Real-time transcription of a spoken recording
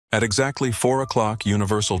At exactly 4 o'clock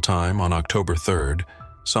Universal Time on October 3rd,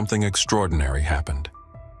 something extraordinary happened.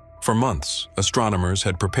 For months, astronomers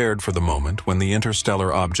had prepared for the moment when the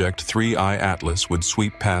interstellar object 3I Atlas would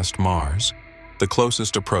sweep past Mars, the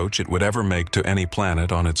closest approach it would ever make to any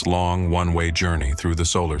planet on its long one-way journey through the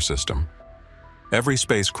solar system. Every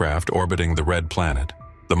spacecraft orbiting the red planet,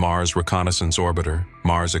 the Mars Reconnaissance Orbiter,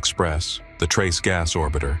 Mars Express, the Trace Gas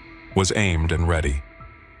Orbiter, was aimed and ready.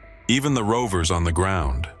 Even the rovers on the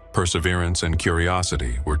ground, Perseverance and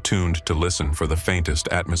Curiosity, were tuned to listen for the faintest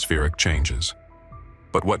atmospheric changes.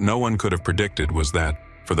 But what no one could have predicted was that,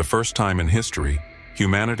 for the first time in history,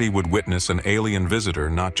 humanity would witness an alien visitor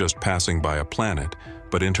not just passing by a planet,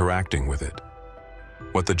 but interacting with it.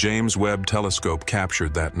 What the James Webb Telescope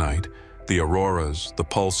captured that night, the auroras, the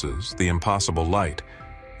pulses, the impossible light,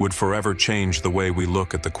 would forever change the way we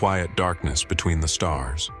look at the quiet darkness between the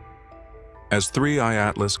stars. As 3I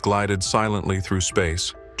Atlas glided silently through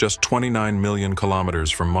space, just 29 million kilometers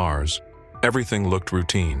from Mars, everything looked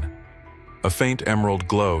routine. A faint emerald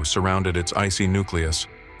glow surrounded its icy nucleus,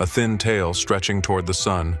 a thin tail stretching toward the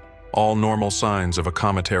sun, all normal signs of a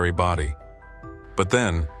cometary body. But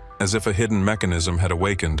then, as if a hidden mechanism had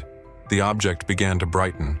awakened, the object began to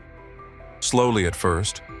brighten. Slowly at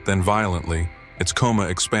first, then violently, its coma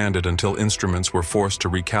expanded until instruments were forced to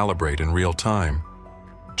recalibrate in real time.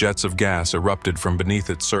 Jets of gas erupted from beneath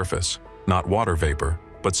its surface, not water vapor,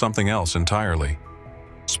 but something else entirely.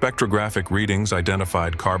 Spectrographic readings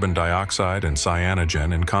identified carbon dioxide and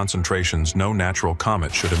cyanogen in concentrations no natural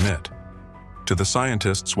comet should emit. To the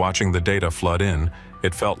scientists watching the data flood in,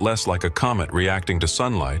 it felt less like a comet reacting to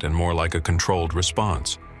sunlight and more like a controlled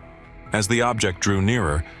response. As the object drew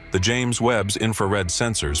nearer, the James Webb's infrared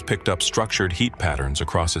sensors picked up structured heat patterns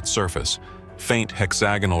across its surface, faint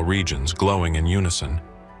hexagonal regions glowing in unison.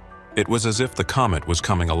 It was as if the comet was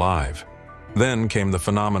coming alive. Then came the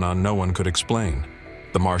phenomenon no one could explain: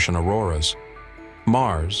 the Martian auroras.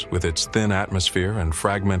 Mars, with its thin atmosphere and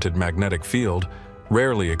fragmented magnetic field,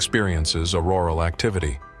 rarely experiences auroral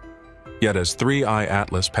activity. Yet as 3I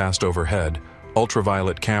Atlas passed overhead,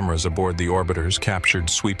 ultraviolet cameras aboard the orbiters captured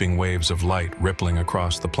sweeping waves of light rippling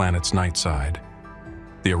across the planet's night side.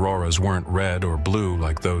 The auroras weren't red or blue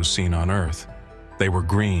like those seen on Earth. They were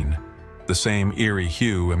green, the same eerie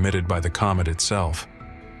hue emitted by the comet itself.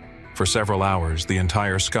 For several hours, the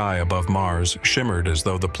entire sky above Mars shimmered as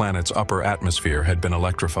though the planet's upper atmosphere had been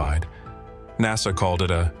electrified. NASA called it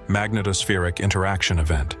a magnetospheric interaction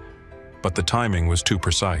event, but the timing was too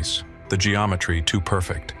precise, the geometry too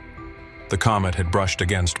perfect. The comet had brushed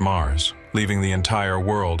against Mars, leaving the entire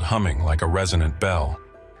world humming like a resonant bell.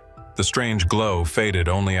 The strange glow faded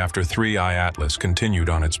only after 3I Atlas continued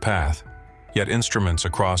on its path, yet instruments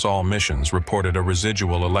across all missions reported a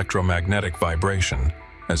residual electromagnetic vibration,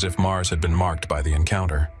 as if Mars had been marked by the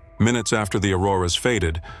encounter. Minutes after the auroras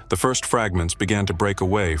faded, the first fragments began to break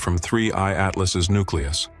away from 3I Atlas's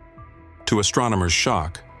nucleus. To astronomers'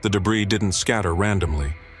 shock, the debris didn't scatter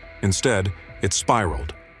randomly. Instead, it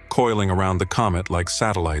spiraled, coiling around the comet like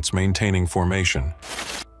satellites maintaining formation.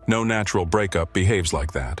 No natural breakup behaves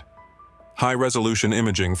like that. High-resolution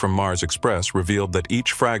imaging from Mars Express revealed that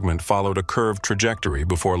each fragment followed a curved trajectory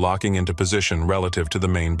before locking into position relative to the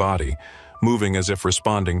main body, moving as if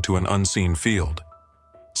responding to an unseen field.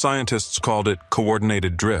 Scientists called it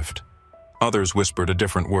coordinated drift. Others whispered a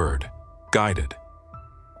different word: guided.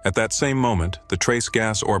 At that same moment, the Trace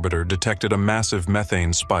Gas Orbiter detected a massive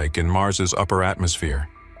methane spike in Mars's upper atmosphere.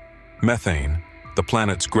 Methane, the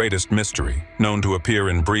planet's greatest mystery, known to appear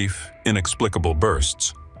in brief, inexplicable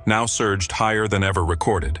bursts, now surged higher than ever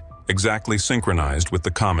recorded, exactly synchronized with the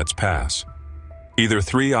comet's pass. Either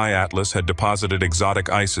 3I Atlas had deposited exotic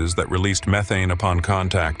ices that released methane upon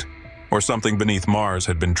contact, or something beneath Mars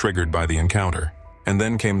had been triggered by the encounter. And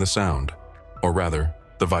then came the sound, or rather,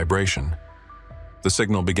 the vibration. The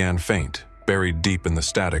signal began faint, buried deep in the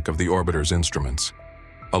static of the orbiter's instruments.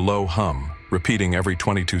 A low hum, repeating every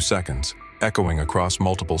 22 seconds, echoing across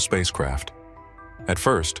multiple spacecraft. At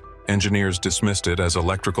first, engineers dismissed it as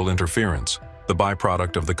electrical interference, the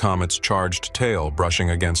byproduct of the comet's charged tail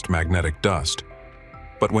brushing against magnetic dust.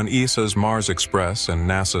 But when ESA's Mars Express and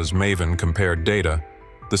NASA's MAVEN compared data,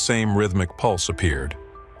 the same rhythmic pulse appeared,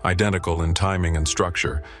 identical in timing and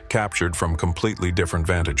structure, captured from completely different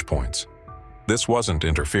vantage points. This wasn't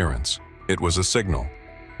interference. It was a signal,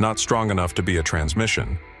 not strong enough to be a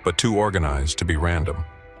transmission, but too organized to be random.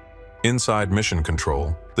 Inside Mission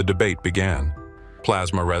Control, the debate began: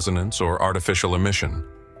 plasma resonance or artificial emission.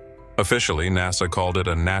 Officially, NASA called it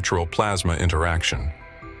a natural plasma interaction.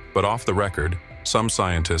 But off the record, some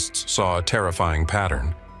scientists saw a terrifying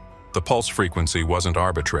pattern. The pulse frequency wasn't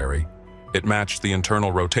arbitrary. It matched the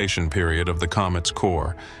internal rotation period of the comet's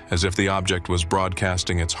core, as if the object was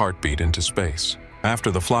broadcasting its heartbeat into space.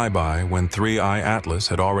 After the flyby, when 3I Atlas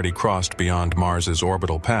had already crossed beyond Mars's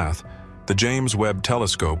orbital path, the James Webb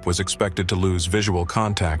Telescope was expected to lose visual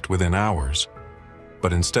contact within hours.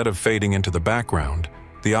 But instead of fading into the background,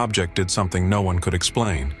 the object did something no one could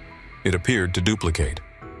explain. It appeared to duplicate.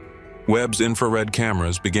 Webb's infrared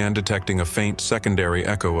cameras began detecting a faint secondary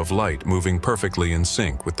echo of light moving perfectly in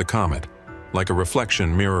sync with the comet, like a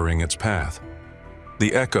reflection mirroring its path.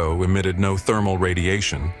 The echo emitted no thermal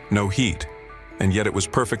radiation, no heat, and yet it was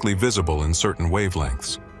perfectly visible in certain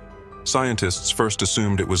wavelengths. Scientists first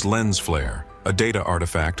assumed it was lens flare, a data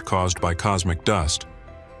artifact caused by cosmic dust.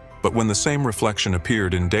 But when the same reflection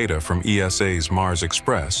appeared in data from ESA's Mars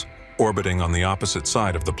Express, orbiting on the opposite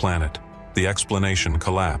side of the planet, the explanation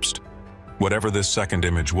collapsed. Whatever this second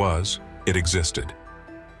image was, it existed.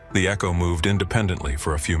 The echo moved independently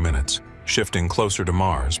for a few minutes, shifting closer to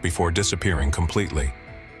Mars before disappearing completely.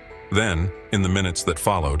 Then, in the minutes that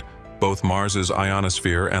followed, both Mars's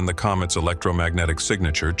ionosphere and the comet's electromagnetic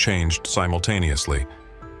signature changed simultaneously,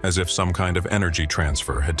 as if some kind of energy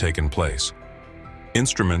transfer had taken place.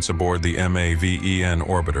 Instruments aboard the MAVEN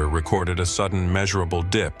orbiter recorded a sudden measurable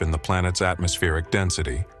dip in the planet's atmospheric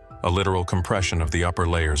density, a literal compression of the upper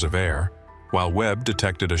layers of air, while Webb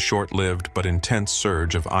detected a short-lived but intense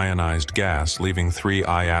surge of ionized gas leaving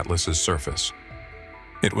 3I Atlas's surface.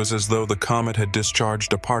 It was as though the comet had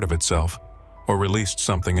discharged a part of itself, or released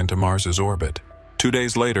something into Mars's orbit. 2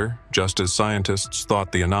 days later, just as scientists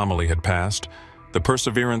thought the anomaly had passed, the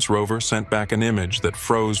Perseverance rover sent back an image that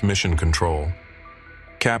froze mission control.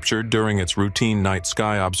 Captured during its routine night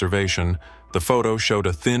sky observation, the photo showed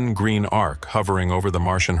a thin green arc hovering over the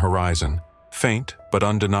Martian horizon, faint but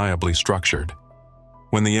undeniably structured.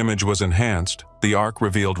 When the image was enhanced, the arc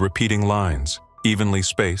revealed repeating lines, evenly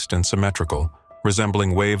spaced and symmetrical,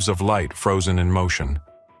 resembling waves of light frozen in motion.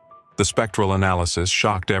 The spectral analysis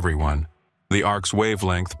shocked everyone. The arc's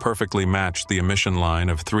wavelength perfectly matched the emission line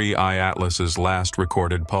of 3I Atlas's last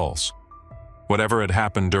recorded pulse. Whatever had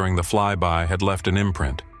happened during the flyby had left an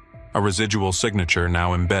imprint, a residual signature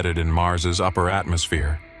now embedded in Mars's upper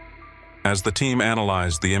atmosphere. As the team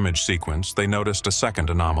analyzed the image sequence, they noticed a second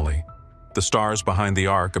anomaly. The stars behind the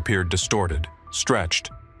arc appeared distorted, stretched,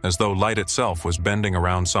 as though light itself was bending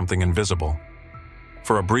around something invisible.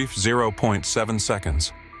 For a brief 0.7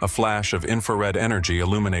 seconds, a flash of infrared energy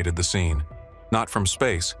illuminated the scene, not from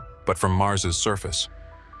space, but from Mars's surface.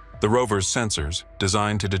 The rover's sensors,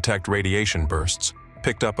 designed to detect radiation bursts,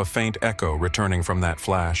 picked up a faint echo returning from that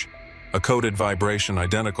flash, a coded vibration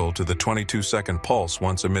identical to the 22-second pulse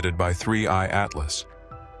once emitted by 3I Atlas.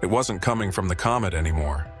 It wasn't coming from the comet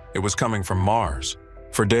anymore. It was coming from Mars.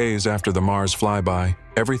 For days after the Mars flyby,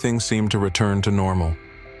 everything seemed to return to normal.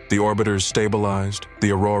 The orbiters stabilized,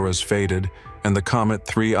 the auroras faded, and the comet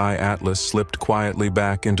 3I Atlas slipped quietly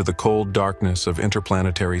back into the cold darkness of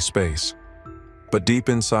interplanetary space. But deep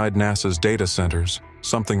inside NASA's data centers,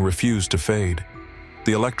 something refused to fade.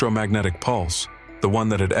 The electromagnetic pulse, the one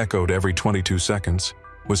that had echoed every 22 seconds,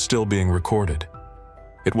 was still being recorded.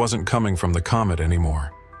 It wasn't coming from the comet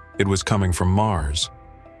anymore. It was coming from Mars.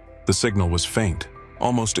 The signal was faint,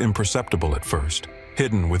 almost imperceptible at first,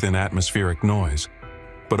 hidden within atmospheric noise.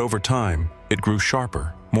 But over time, it grew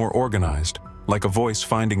sharper, more organized, like a voice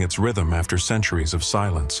finding its rhythm after centuries of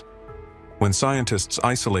silence. When scientists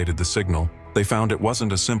isolated the signal, they found it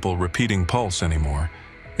wasn't a simple repeating pulse anymore.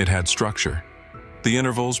 It had structure. The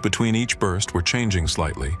intervals between each burst were changing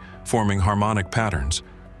slightly, forming harmonic patterns,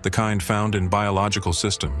 the kind found in biological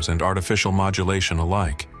systems and artificial modulation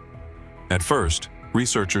alike. At first,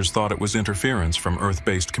 researchers thought it was interference from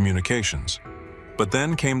Earth-based communications. But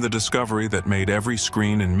then came the discovery that made every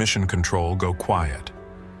screen in mission control go quiet.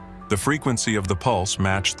 The frequency of the pulse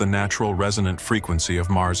matched the natural resonant frequency of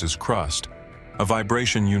Mars's crust, a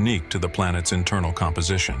vibration unique to the planet's internal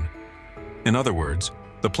composition. In other words,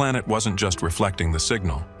 the planet wasn't just reflecting the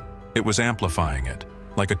signal, it was amplifying it,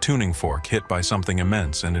 like a tuning fork hit by something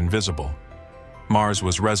immense and invisible. Mars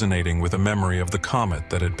was resonating with a memory of the comet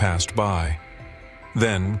that had passed by.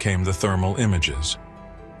 Then came the thermal images.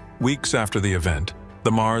 Weeks after the event,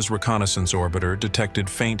 the Mars Reconnaissance Orbiter detected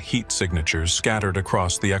faint heat signatures scattered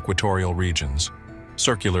across the equatorial regions,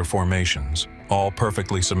 circular formations, all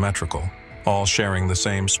perfectly symmetrical, all sharing the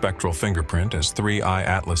same spectral fingerprint as 3I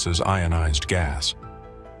Atlas's ionized gas.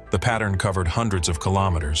 The pattern covered hundreds of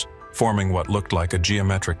kilometers, forming what looked like a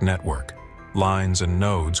geometric network, lines and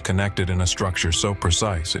nodes connected in a structure so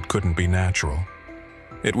precise it couldn't be natural.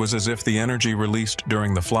 It was as if the energy released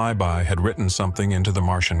during the flyby had written something into the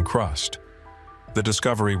Martian crust. The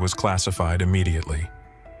discovery was classified immediately.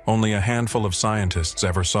 Only a handful of scientists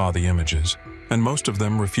ever saw the images, and most of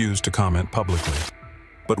them refused to comment publicly.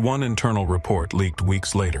 But one internal report leaked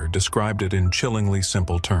weeks later described it in chillingly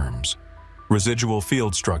simple terms. Residual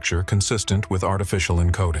field structure consistent with artificial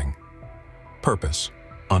encoding. Purpose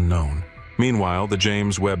unknown. Meanwhile, the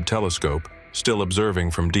James Webb Telescope, still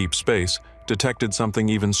observing from deep space, detected something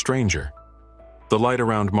even stranger. The light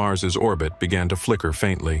around Mars's orbit began to flicker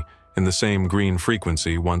faintly in the same green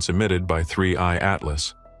frequency once emitted by 3I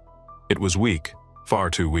Atlas. It was weak, far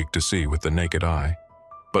too weak to see with the naked eye,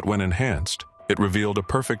 but when enhanced, it revealed a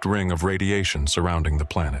perfect ring of radiation surrounding the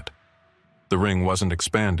planet. The ring wasn't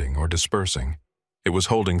expanding or dispersing. It was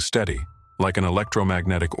holding steady, like an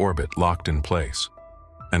electromagnetic orbit locked in place.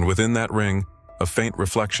 And within that ring, a faint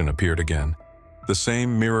reflection appeared again, the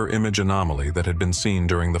same mirror image anomaly that had been seen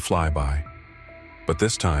during the flyby. But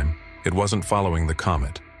this time, it wasn't following the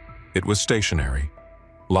comet. It was stationary,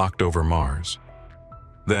 locked over Mars.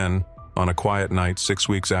 Then, on a quiet night 6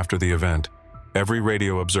 weeks after the event, every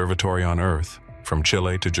radio observatory on Earth, from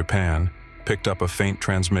Chile to Japan, picked up a faint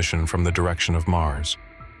transmission from the direction of Mars.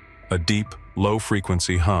 A deep,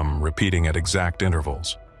 low-frequency hum repeating at exact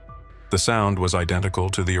intervals. The sound was identical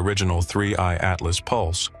to the original 3I Atlas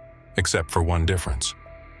pulse, except for one difference.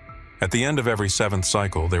 At the end of every 7th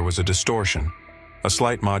cycle, there was a distortion, a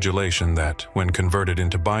slight modulation that, when converted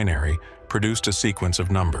into binary, produced a sequence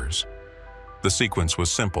of numbers. The sequence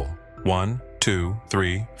was simple: 1, 2,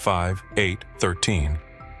 3, 5, 8, 13.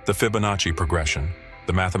 The Fibonacci progression,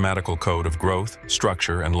 the mathematical code of growth,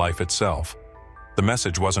 structure, and life itself. The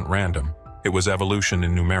message wasn't random. It was evolution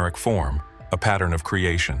in numeric form, a pattern of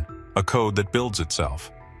creation, a code that builds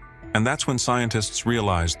itself. And that's when scientists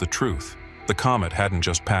realized the truth. The comet hadn't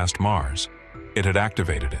just passed Mars. It had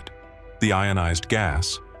activated it. The ionized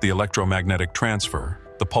gas, the electromagnetic transfer,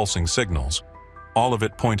 the pulsing signals, all of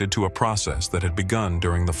it pointed to a process that had begun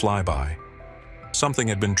during the flyby. Something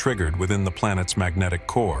had been triggered within the planet's magnetic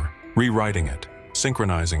core, rewriting it,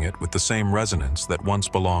 synchronizing it with the same resonance that once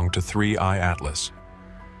belonged to 3I Atlas.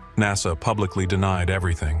 NASA publicly denied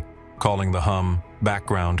everything, calling the hum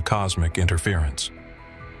background cosmic interference.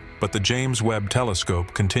 But the James Webb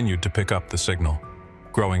Telescope continued to pick up the signal,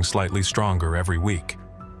 growing slightly stronger every week.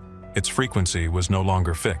 Its frequency was no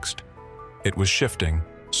longer fixed. It was shifting,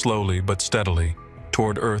 slowly but steadily,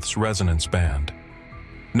 toward Earth's resonance band.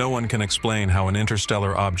 No one can explain how an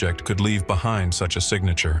interstellar object could leave behind such a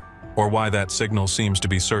signature, or why that signal seems to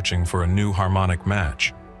be searching for a new harmonic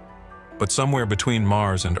match. But somewhere between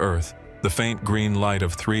Mars and Earth, the faint green light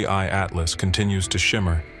of 3I Atlas continues to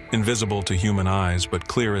shimmer, invisible to human eyes but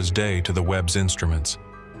clear as day to the Webb's instruments.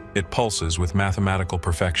 It pulses with mathematical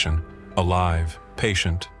perfection, alive,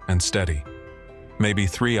 patient, and steady. Maybe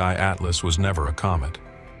 3I Atlas was never a comet.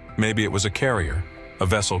 Maybe it was a carrier, a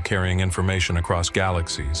vessel carrying information across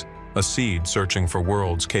galaxies, a seed searching for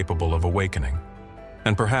worlds capable of awakening.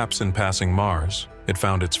 And perhaps in passing Mars, it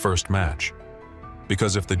found its first match.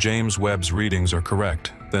 Because if the James Webb's readings are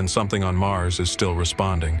correct, then something on Mars is still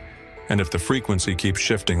responding. And if the frequency keeps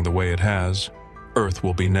shifting the way it has, Earth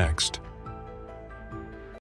will be next.